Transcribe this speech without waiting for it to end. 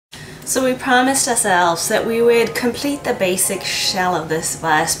So we promised ourselves that we would complete the basic shell of this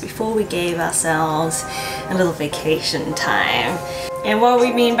bus before we gave ourselves a little vacation time. And what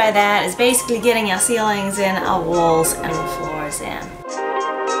we mean by that is basically getting our ceilings in, our walls, and the floors in.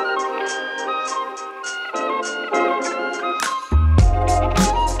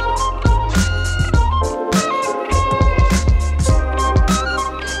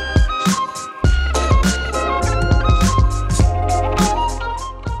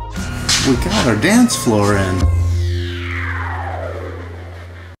 We got our dance floor in.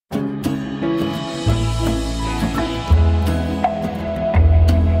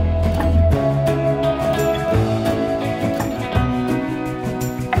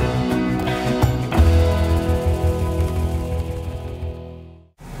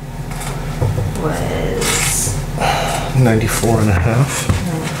 Was 94 and a half.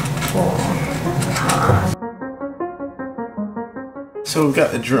 94.5. So we've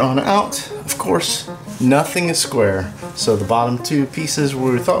got it drawn out. Of course, nothing is square. So the bottom two pieces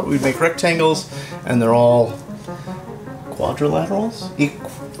we thought we'd make rectangles, and they're all quadrilaterals?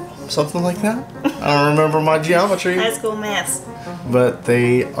 Something like that? I don't remember my geometry. High school maths. But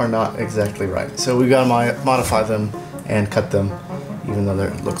they are not exactly right. So we've got to modify them and cut them, even though they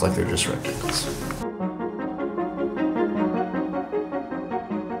look like they're just rectangles.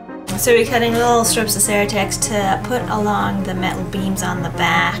 So we're cutting little strips of Ceratex to put along the metal beams on the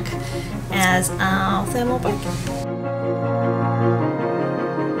back as our thermal brick.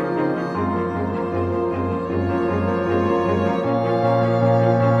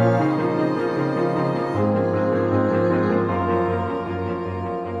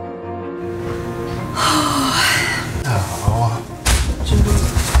 Oh,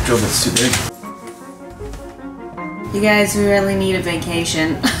 drill bit's too big. You guys really need a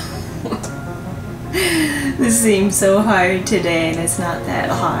vacation. This seems so hard today, and it's not that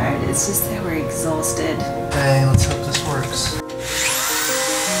hard. It's just that we're exhausted. Hey, let's hope this works.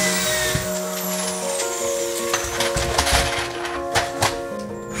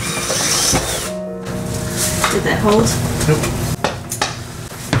 Did that hold? Nope.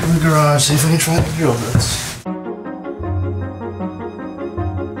 In the garage, see if I can try the drill bits.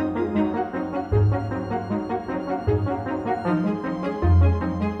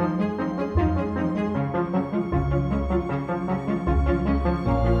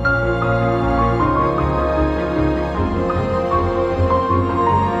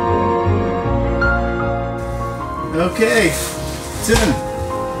 Okay, it's in.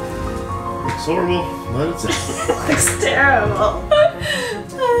 It's horrible, but it's in. It looks terrible.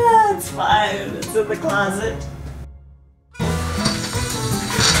 It's fine. It's in the closet.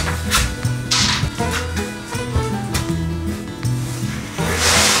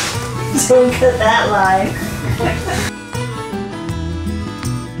 Don't cut that line.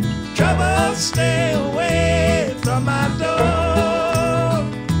 Trouble, stay away from my door.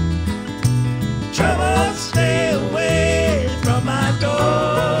 Trouble, stay away from my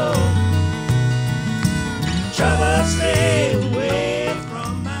door. Trouble, stay away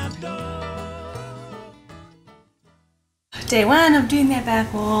from my door. Day one of doing that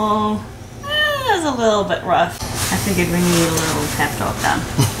back wall was a little bit rough. I figured we need a little pep talk done.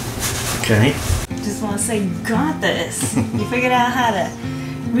 Okay. Just want to say, got this. You figured out how to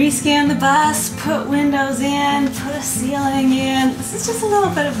rescan the bus, put windows in, put a ceiling in. This is just a little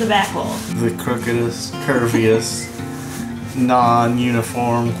bit of the back wall. The crookedest, curviest,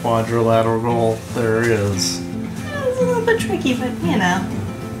 non-uniform quadrilateral there is. It's a little bit tricky, but you know,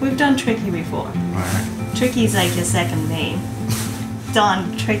 we've done tricky before. Alright. Tricky's like your second name.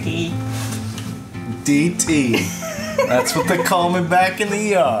 Don Tricky. DT. That's what they call me back in the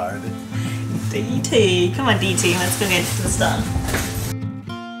yard. DT. Come on, DT, let's go get this done.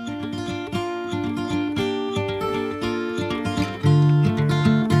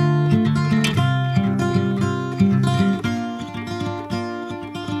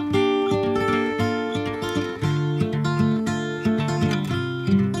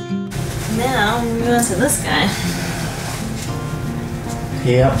 Now, we move on to this guy.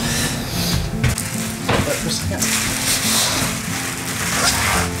 Yep. But for a second.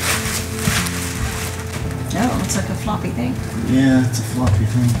 Oh, looks like a floppy thing. Yeah, it's a floppy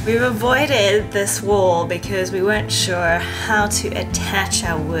thing. We've avoided this wall because we weren't sure how to attach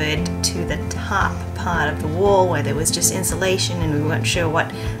our wood to the top part of the wall where there was just insulation, and we weren't sure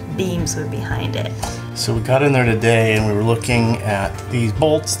what beams were behind it. So we got in there today and we were looking at these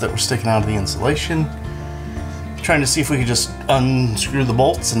bolts that were sticking out of the insulation, trying to see if we could just unscrew the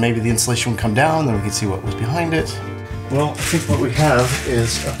bolts and maybe the insulation would come down, then we could see what was behind it. Well, I think what we have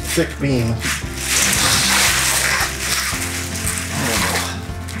is a thick beam.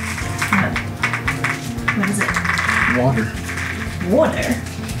 What is it? Water. Water?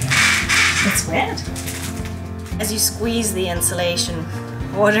 It's wet. As you squeeze the insulation,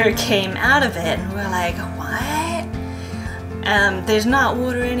 water came out of it, and we're like, what? There's not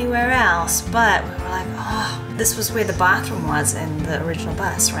water anywhere else, but we were like, oh, this was where the bathroom was in the original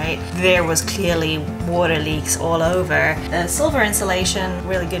bus, right? There was clearly water leaks all over. The silver insulation,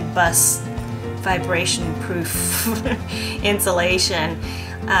 really good bus vibration-proof insulation.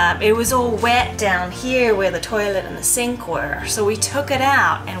 It was all wet down here where the toilet and the sink were. So we took it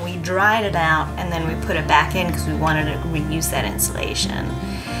out and we dried it out, and then we put it back in because we wanted to reuse that insulation.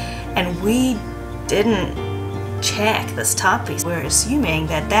 And we didn't check this top piece. We're assuming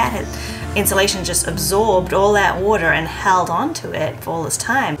that insulation just absorbed all that water and held onto it for all this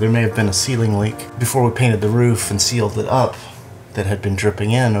time. There may have been a ceiling leak before we painted the roof and sealed it up that had been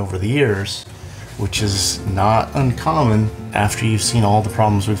dripping in over the years, which is not uncommon after you've seen all the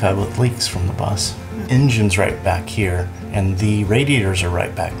problems we've had with leaks from the bus. Engine's right back here, and the radiators are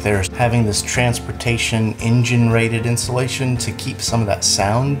right back there. Having this transportation engine-rated insulation to keep some of that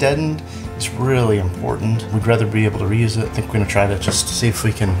sound deadened is really important. We'd rather be able to reuse it. I think we're gonna try to just see if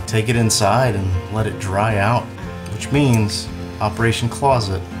we can take it inside and let it dry out, which means Operation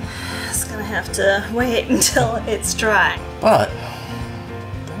Closet. It's gonna have to wait until it's dry. But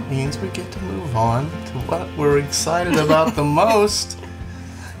that means we get to move on to what we're excited about the most,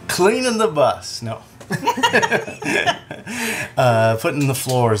 cleaning the bus. No. Putting the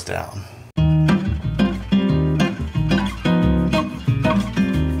floors down.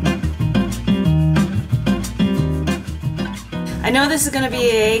 I know this is going to be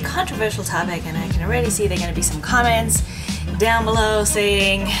a controversial topic, and I can already see there are going to be some comments down below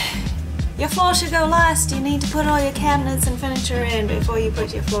saying your floor should go last, you need to put all your cabinets and furniture in before you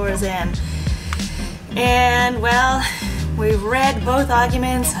put your floors in. And well, we've read both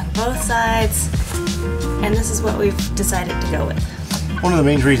arguments on both sides, and this is what we've decided to go with. One of the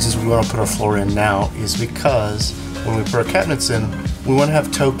main reasons we want to put our floor in now is because when we put our cabinets in, we want to have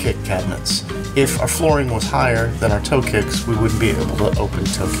toe kick cabinets. If our flooring was higher than our toe kicks, we wouldn't be able to open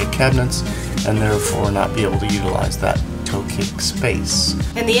toe kick cabinets and therefore not be able to utilize that toe kick space.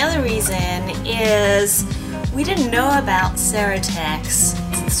 And the other reason is we didn't know about Ceratex,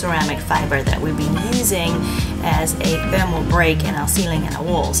 ceramic fiber that we've been using as a thermal break in our ceiling and our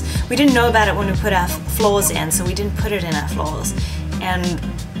walls. We didn't know about it when we put our floors in, so we didn't put it in our floors. And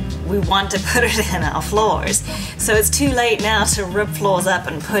we want to put it in our floors. So it's too late now to rip floors up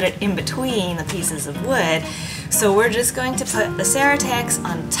and put it in between the pieces of wood. So we're just going to put the Ceratex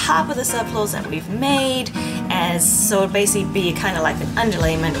on top of the subfloors that we've made, so it'll basically be kind of like an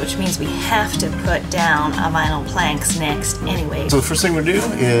underlayment, which means we have to put down our vinyl planks next anyway. So the first thing we do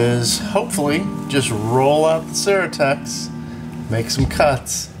is hopefully just roll out the Ceratex, make some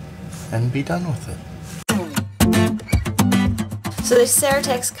cuts, and be done with it. So the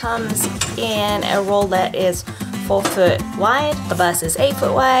Ceratex comes in a roll that is 4 foot wide. The bus is 8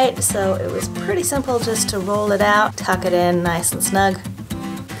 foot wide, so it was pretty simple just to roll it out, tuck it in nice and snug.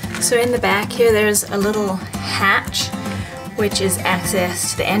 So in the back here there's a little hatch which is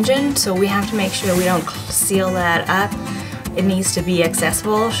access to the engine, so we have to make sure we don't seal that up. It needs to be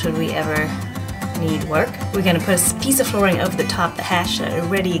accessible should we ever need work. We're going to put a piece of flooring over the top of the hatch that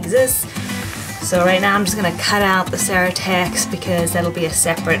already exists. So right now I'm just going to cut out the Ceratex because that'll be a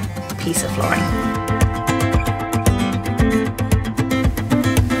separate piece of flooring.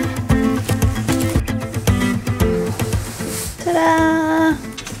 Ta-da!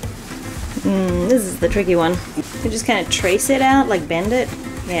 This is the tricky one. You just kind of trace it out, like bend it.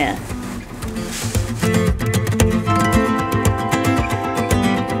 Yeah.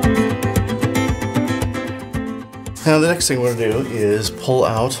 Now the next thing we're going to do is pull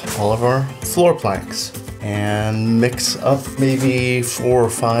out all of our floor planks and mix up maybe 4 or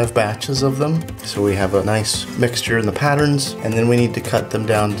 5 batches of them so we have a nice mixture in the patterns, and then we need to cut them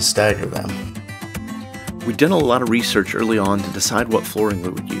down to stagger them. We'd done a lot of research early on to decide what flooring we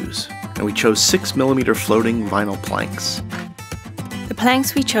would use, and we chose 6mm floating vinyl planks. The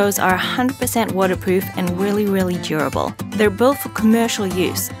planks we chose are 100% waterproof and really durable. They're built for commercial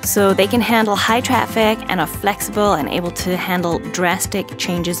use, so they can handle high traffic and are flexible and able to handle drastic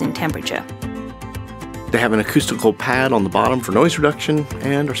changes in temperature. They have an acoustical pad on the bottom for noise reduction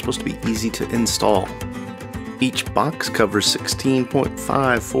and are supposed to be easy to install. Each box covers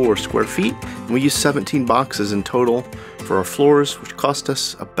 16.54 square feet, and we used 17 boxes in total for our floors, which cost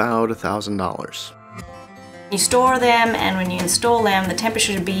us about $1,000. You store them, and when you install them, the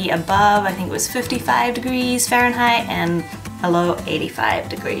temperature should be above, I think it was 55 degrees Fahrenheit and below 85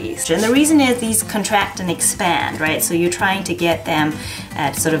 degrees. And the reason is these contract and expand, right? So you're trying to get them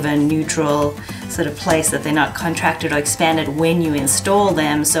at sort of a neutral sort of place, that they're not contracted or expanded when you install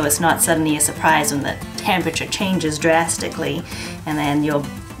them, so it's not suddenly a surprise when the temperature changes drastically and then your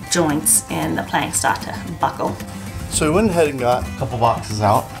joints and the planks start to buckle. So we went ahead and got a couple boxes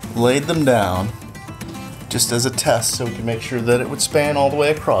out, laid them down just as a test so we can make sure that it would span all the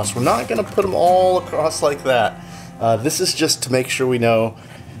way across. We're not going to put them all across like that. This is just to make sure we know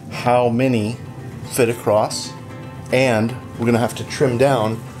how many fit across, and we're going to have to trim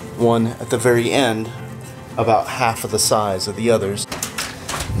down one at the very end about half of the size of the others.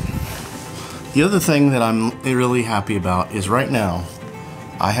 The other thing that I'm really happy about is right now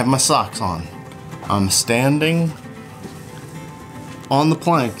I have my socks on. I'm standing on the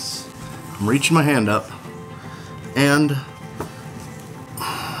planks, I'm reaching my hand up, and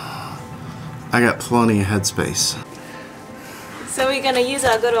I got plenty of headspace. So we're going to use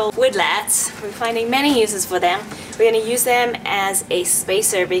our good old wood lats. We're finding many uses for them. We're going to use them as a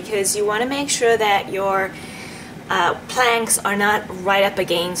spacer because you want to make sure that your planks are not right up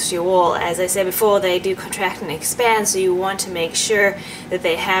against your wall. As I said before, they do contract and expand, so you want to make sure that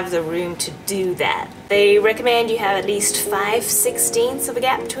they have the room to do that. They recommend you have at least 5/16 of a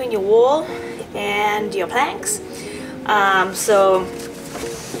gap between your wall and your planks. So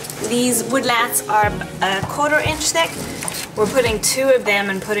these wood lats are a 1/4 inch thick. We're putting 2 of them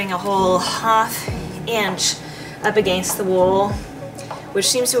and putting a whole 1/2 inch up against the wall, which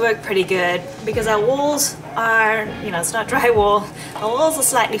seems to work pretty good because our walls are, you know, it's not drywall. Our walls are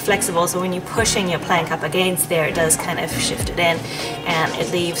slightly flexible, so when you're pushing your plank up against there, it does kind of shift it in and it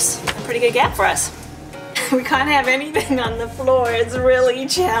leaves a pretty good gap for us. We can't have anything on the floor. It's really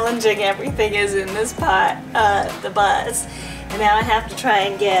challenging. Everything is in this part of the bus. And now I have to try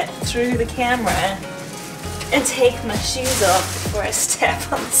and get through the camera and take my shoes off before I step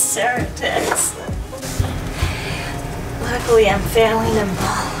on the Ceratix. Luckily, I'm fairly nimble.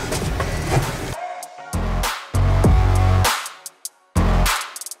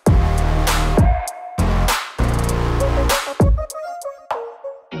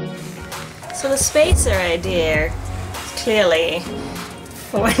 So the spacer idea is clearly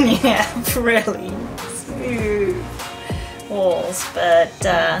for when you have really smooth walls, but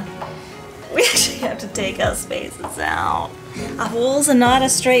we actually have to take our spacers out. Our walls are not a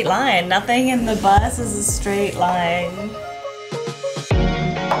straight line. Nothing in the bus is a straight line.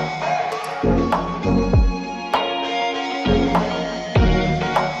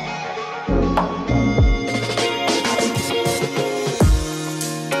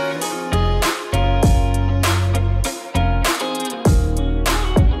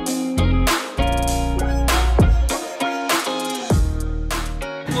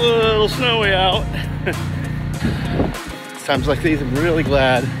 A little snowy out. Times like these, I'm really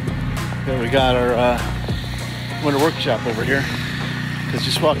glad that we got our winter workshop over here, because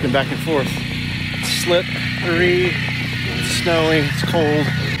just walking back and forth, it's slippery, it's snowy, it's cold,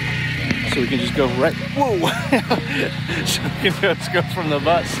 so we can just go right, whoa! So we can just go from the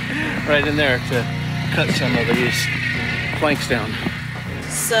bus right in there to cut some of these planks down.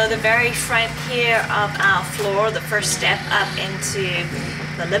 So the very front here of our floor, the first step up into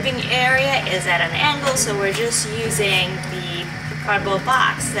the living area, is at an angle, so we're just using the cardboard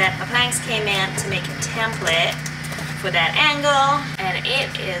box that the planks came in to make a template for that angle, and it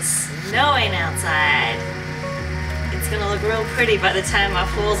is snowing outside. It's gonna look real pretty by the time our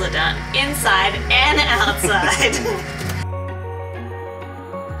floors are done, inside and outside.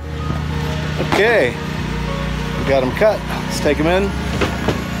 Okay, we got them cut. Let's take them in,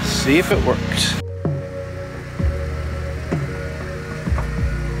 see if it works.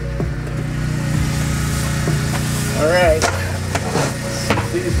 All right,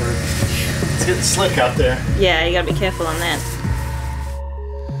 these work. It's getting slick out there. Yeah, you gotta be careful on that.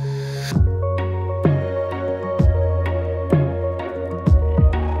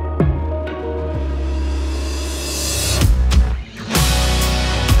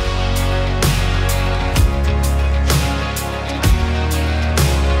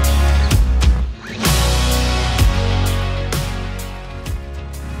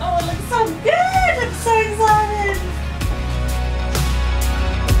 Oh, it looks so good! I'm so excited!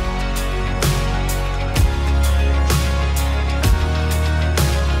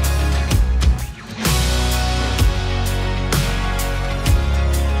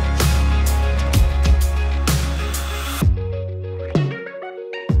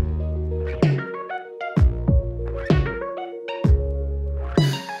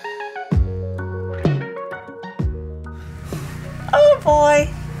 Oh boy!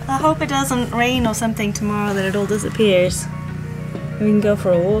 I hope it doesn't rain or something tomorrow, that it all disappears. We can go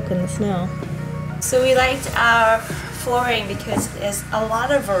for a walk in the snow. So we liked our flooring because there's a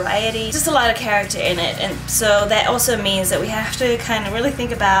lot of variety, just a lot of character in it, and so that also means that we have to kind of really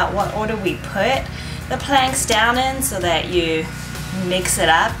think about what order we put the planks down in so that you mix it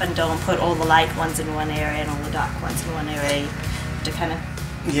up and don't put all the light ones in one area and all the dark ones in one area. You have to kind of...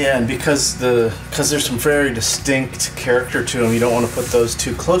 Yeah, and because there's some very distinct character to them, you don't want to put those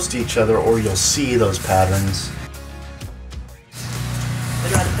too close to each other or you'll see those patterns.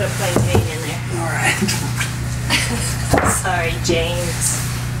 We'd rather put a plain Jane in there. Alright. Sorry, James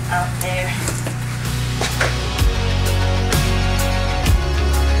out there.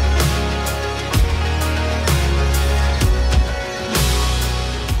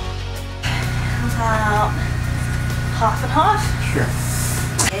 How about half and half? Sure.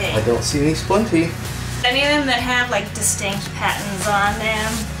 Okay. I don't see any splinty. Any of them that have like distinct patterns on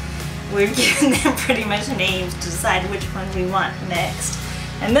them, we're giving them pretty much names to decide which one we want next.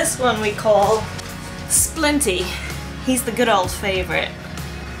 And this one we call Splinty. He's the good old favorite.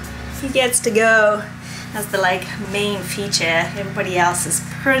 He gets to go as the like main feature. Everybody else is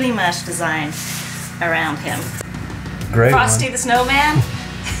pretty much designed around him. Great. Frosty the Snowman.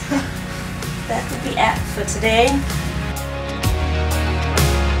 That would be it for today.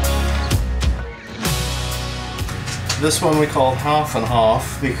 This one we call half and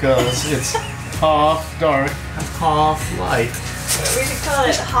half because it's half dark and half light. We could call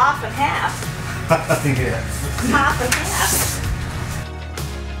it half and half. Yeah. Half and half.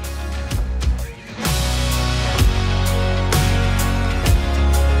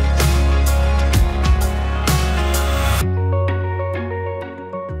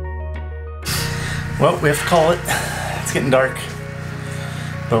 Well, we have to call it. It's getting dark,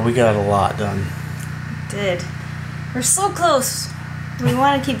 but we got a lot done. Did. We're so close. We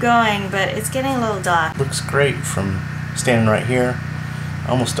want to keep going, but it's getting a little dark. Looks great from standing right here. I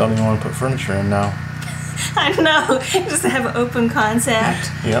almost don't even want to put furniture in now. I know. Just have an open concept.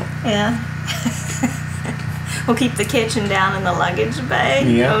 Yep. Yeah. We'll keep the kitchen down in the luggage bay.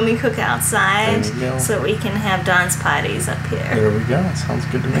 Yep. Only cook outside There we go. so we can have dance parties up here. There we go. Sounds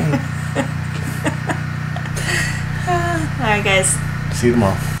good to me. Alright guys. See you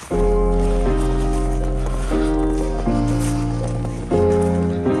tomorrow.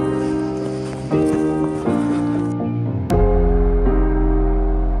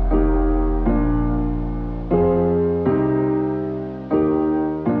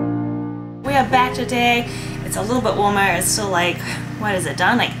 We are back today. It's a little bit warmer. It's still like, what is it,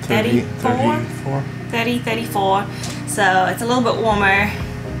 Don? Like 34? 30, 34. So it's a little bit warmer.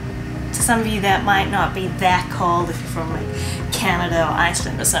 To some of you that might not be that cold if you're from like Canada or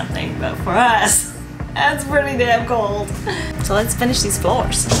Iceland or something, but for us, that's pretty damn cold. So let's finish these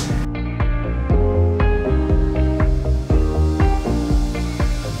floors.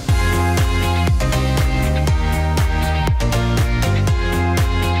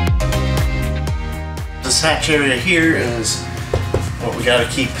 This hatch area here is what we got to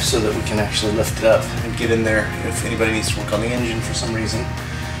keep so that we can actually lift it up and get in there if anybody needs to work on the engine for some reason.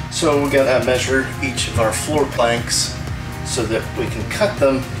 So we got to measure each of our floor planks so that we can cut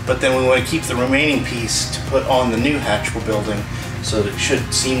them, but then we want to keep the remaining piece to put on the new hatch we're building so that it should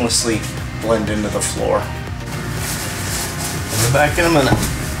seamlessly blend into the floor. We'll be back in a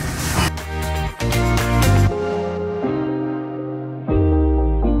minute.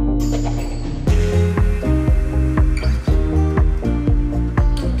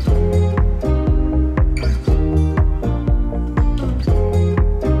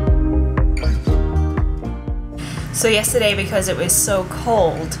 So yesterday, because it was so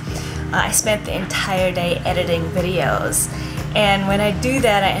cold, I spent the entire day editing videos. And when I do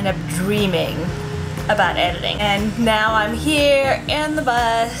that, I end up dreaming about editing. And now I'm here in the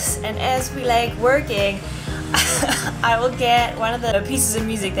bus, and as we like working, I will get one of the pieces of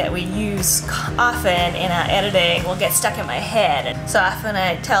music that we use often in our editing will get stuck in my head. So often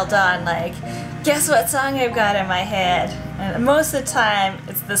I tell Don, like, guess what song I've got in my head? And most of the time,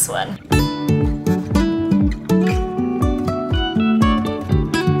 it's this one.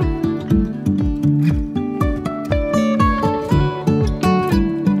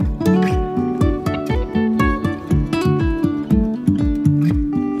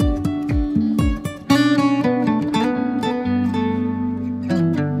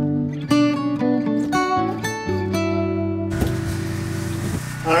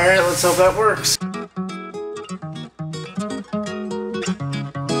 Alright, let's hope that works.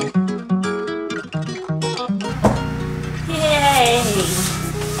 Yay!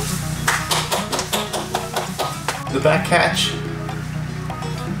 The back hatch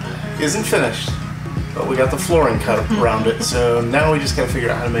isn't finished, but we got the flooring cut around it, so now we just gotta figure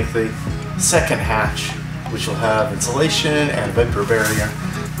out how to make the second hatch which will have insulation and vapor barrier,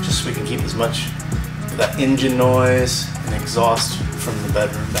 just so we can keep as much of that engine noise and exhaust from the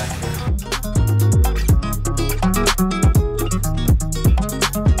bedroom back here.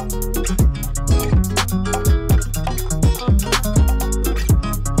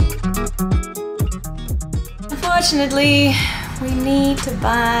 Unfortunately, we need to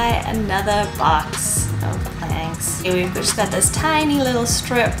buy another box of planks. We've just got this tiny little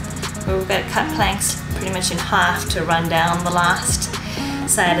strip where we've got to cut planks pretty much in half to run down the last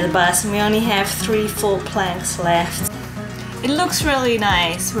side of the bus, and we only have 3 full planks left. It looks really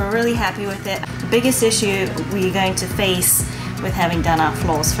nice. We're really happy with it. The biggest issue we're going to face with having done our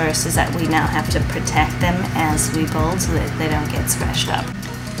floors first is that we now have to protect them as we build so that they don't get scratched up.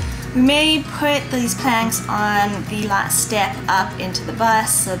 We may put these planks on the last step up into the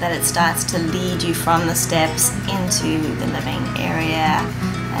bus so that it starts to lead you from the steps into the living area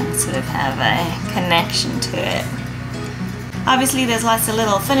and sort of have a connection to it. Obviously there's lots of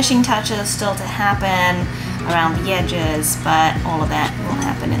little finishing touches still to happen around the edges, but all of that will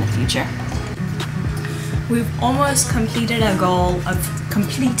happen in the future. We've almost completed our goal of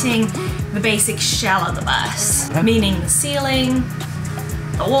completing the basic shell of the bus, meaning the ceiling,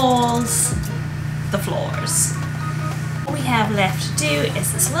 the walls, the floors. All we have left to do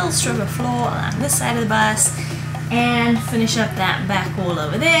is this little strip of floor on this side of the bus and finish up that back wall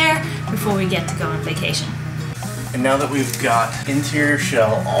over there before we get to go on vacation. And now that we've got interior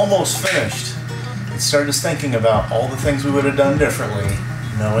shell almost finished, it started us thinking about all the things we would have done differently,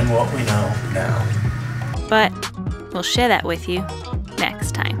 knowing what we know now. But we'll share that with you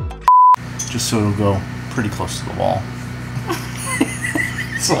next time. Just so it'll go pretty close to the wall.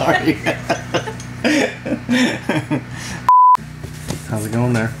 Sorry. How's it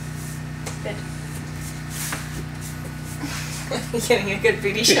going there? Good. You're getting a good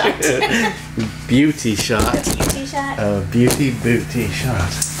booty shot. Beauty shot. Beauty shot. A beauty booty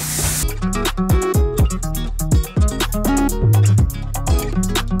shot.